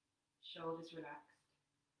 Shoulders relaxed.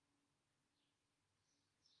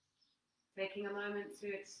 Taking a moment to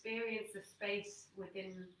experience the space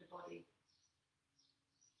within the body.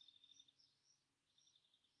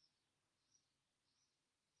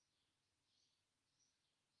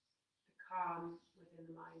 Calm within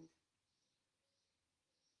the mind.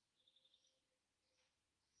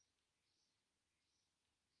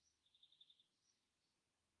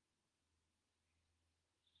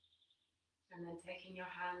 And then taking your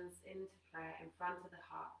hands into prayer in front of the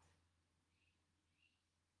heart.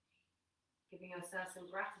 Giving yourself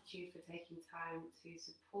some gratitude for taking time to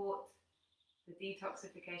support the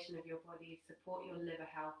detoxification of your body, support your liver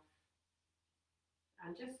health,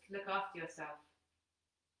 and just look after yourself.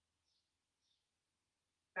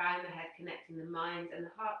 Bowing the head, connecting the mind and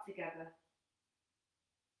the heart together.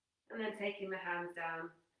 And then taking the hands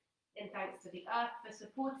down in thanks to the earth for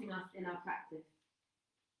supporting us in our practice.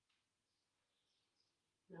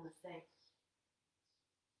 Namaste.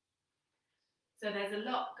 So there's a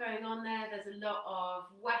lot going on there. There's a lot of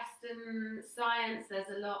Western science. There's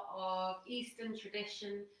a lot of Eastern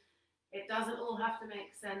tradition. It doesn't all have to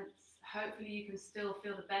make sense. Hopefully you can still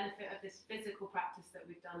feel the benefit of this physical practice that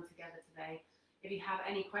we've done together today. If you have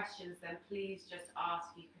any questions, then please just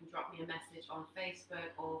ask. You can drop me a message on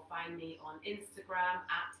Facebook or find me on Instagram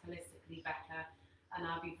 @holisticallybecca, and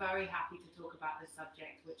I'll be very happy to talk about this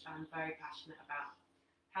subject, which I'm very passionate about.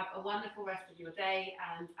 Have a wonderful rest of your day,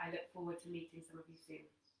 and I look forward to meeting some of you soon.